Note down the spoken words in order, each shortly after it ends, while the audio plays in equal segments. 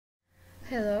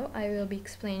Hello, I will be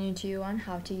explaining to you on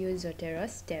how to use Zotero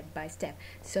step by step.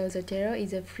 So Zotero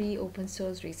is a free open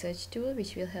source research tool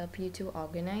which will help you to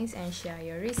organize and share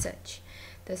your research.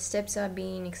 The steps are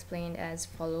being explained as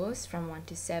follows from 1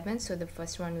 to 7. So the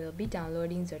first one will be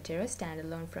downloading Zotero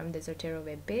Standalone from the Zotero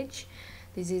webpage.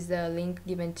 This is the link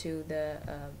given to the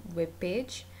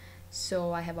webpage.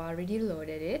 So I have already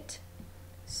loaded it.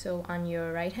 So on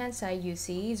your right hand side you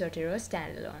see Zotero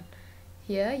Standalone.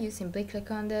 Here you simply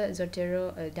click on the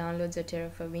Zotero, download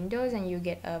Zotero for Windows, and you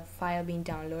get a file being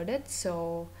downloaded.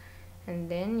 And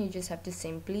then you just have to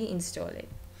simply install it.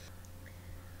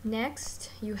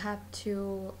 Next you have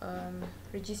to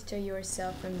register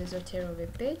yourself from the Zotero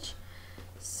webpage.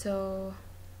 So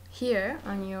here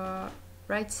on your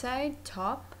right side,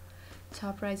 top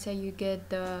right side, you get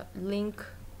the link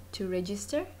to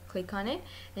register. Click on it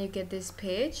and you get this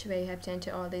page where you have to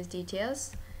enter all these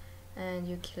details, and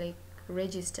you click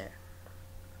register.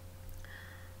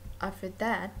 After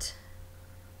that,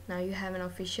 now you have an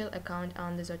official account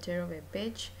on the Zotero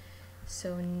webpage.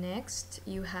 So next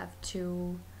you have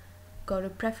to go to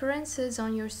preferences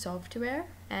on your software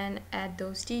and add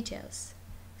those details.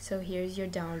 So here's your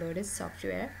downloaded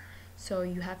software. So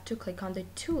you have to click on the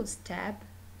tools tab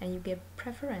and you get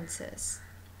preferences.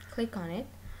 Click on it.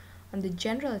 On the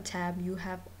general tab you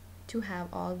have to have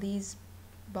all these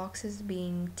boxes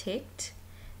being ticked.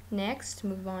 Next,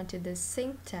 move on to the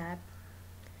sync tab,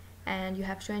 and you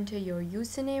have to enter your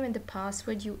username and the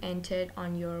password you entered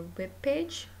on your web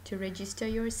page to register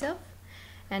yourself,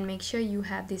 and make sure you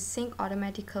have this sync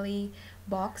automatically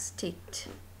box ticked,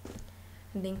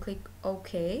 and then click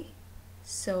OK.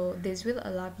 So this will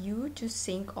allow you to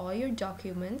sync all your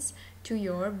documents to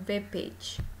your web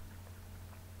page.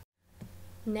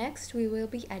 Next, we will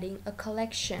be adding a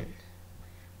collection.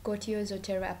 Go to your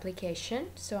Zotero application.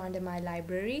 So under my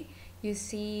library you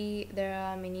see there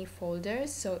are many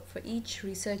folders. So for each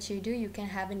research you do, you can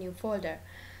have a new folder.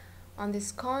 On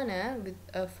this corner with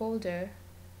a folder,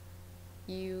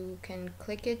 you can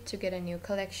click it to get a new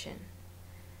collection,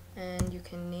 and you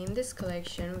can name this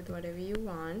collection with whatever you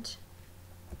want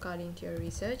according to your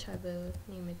research. I will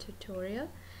name it tutorial.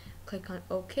 Click on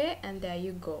OK, and there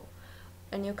you go,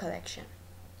 a new collection.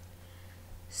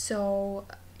 So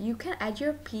you can add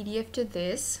your PDF to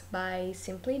this by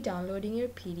simply downloading your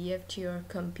PDF to your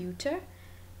computer,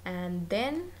 and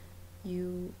then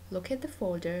you locate the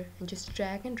folder and just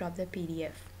drag and drop the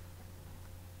PDF.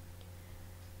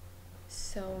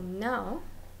 So now,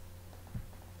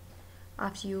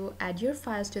 after you add your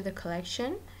files to the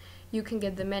collection, you can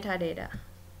get the metadata.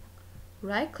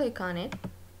 Right click on it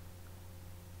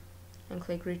and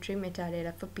click retrieve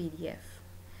metadata for PDF.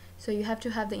 So you have to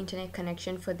have the internet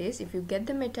connection for this. If you get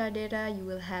the metadata, you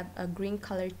will have a green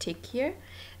color tick here,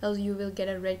 else you will get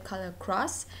a red color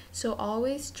cross. So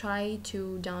always try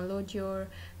to download your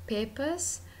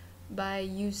papers by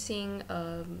using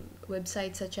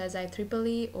websites such as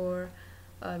IEEE or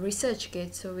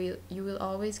ResearchGate. So you will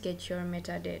always get your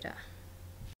metadata.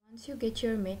 Once you get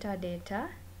your metadata,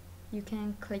 you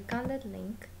can click on that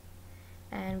link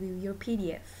and view your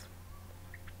PDF.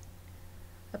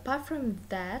 Apart from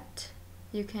that,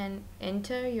 you can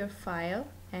enter your file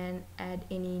and add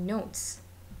any notes.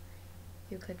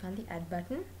 You click on the add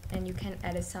button and you can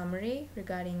add a summary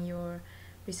regarding your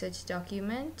research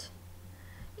document.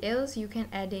 Else you can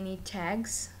add any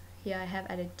tags. Here I have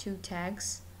added 2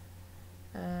 tags.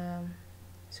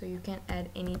 So you can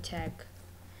add any tag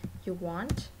you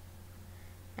want.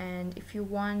 And if you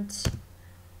want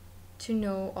to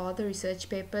know all the research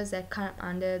papers that come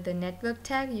under the network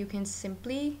tag, you can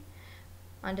simply,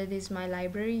 under this my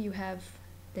library, you have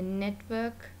the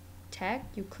network tag.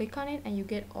 You click on it and you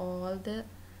get all the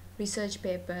research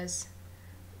papers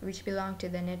which belong to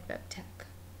the network tag.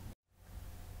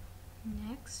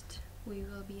 Next, we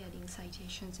will be adding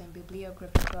citations and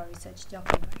bibliography to our research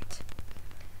document.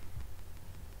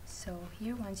 So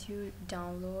here, once you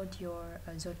download your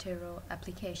Zotero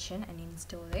application and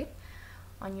install it,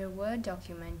 on your Word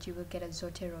document you will get a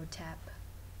Zotero tab.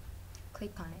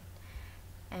 Click on it,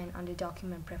 and under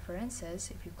document preferences,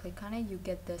 if you click on it, you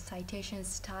get the citation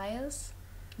styles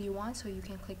you want. So you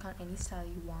can click on any style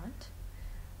you want.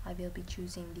 I will be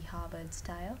choosing the Harvard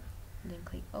style, and then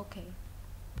click OK.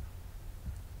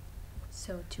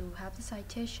 So to have the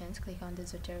citations, click on the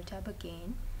Zotero tab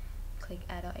again, click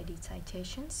add or edit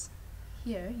citations.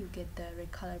 Here you get the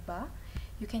red color bar.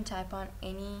 You can type on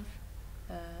any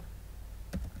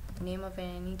name of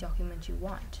any document you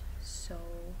want. So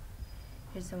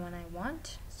here's the one I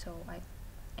want, so I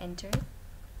enter it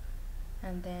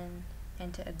and then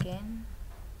enter again,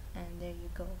 and there you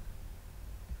go.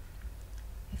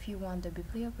 If you want the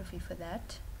bibliography for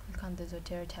that, click on the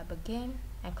Zotero tab again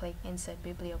and click Insert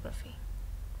Bibliography.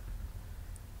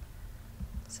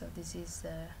 So this is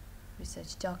the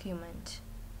research document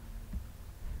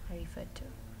I referred to.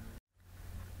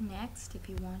 Next, if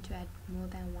you want to add more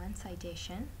than one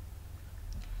citation,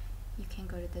 you can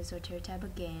go to the Zotero tab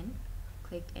again,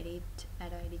 click Add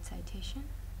Edit Citation,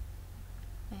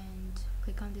 and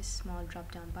click on this small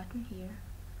drop down button here,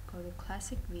 go to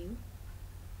Classic View,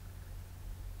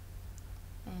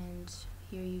 and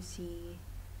here you see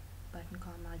a button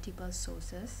called Multiple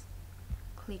Sources.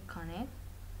 Click on it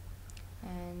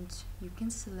and you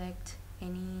can select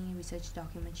any research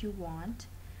document you want,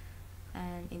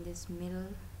 and in this middle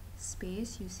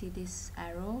space you see this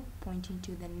arrow pointing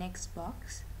to the next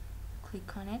box.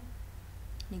 Click on it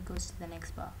and it goes to the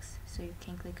next box, so you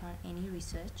can click on any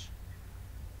research,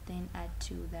 then add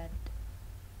to that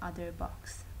other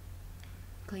box.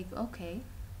 Click OK,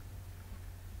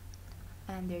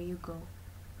 and there you go,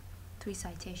 3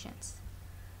 citations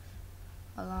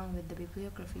along with the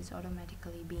bibliographies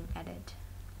automatically being added.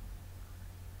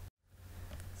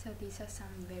 So these are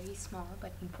some very small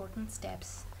but important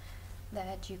steps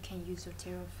that you can use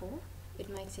Zotero for. It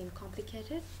might seem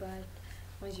complicated, but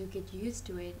once you get used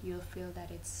to it, you'll feel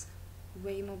that it's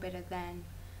way more better than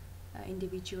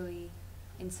individually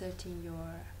inserting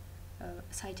your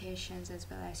citations as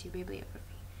well as your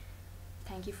bibliography.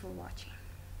 Thank you for watching.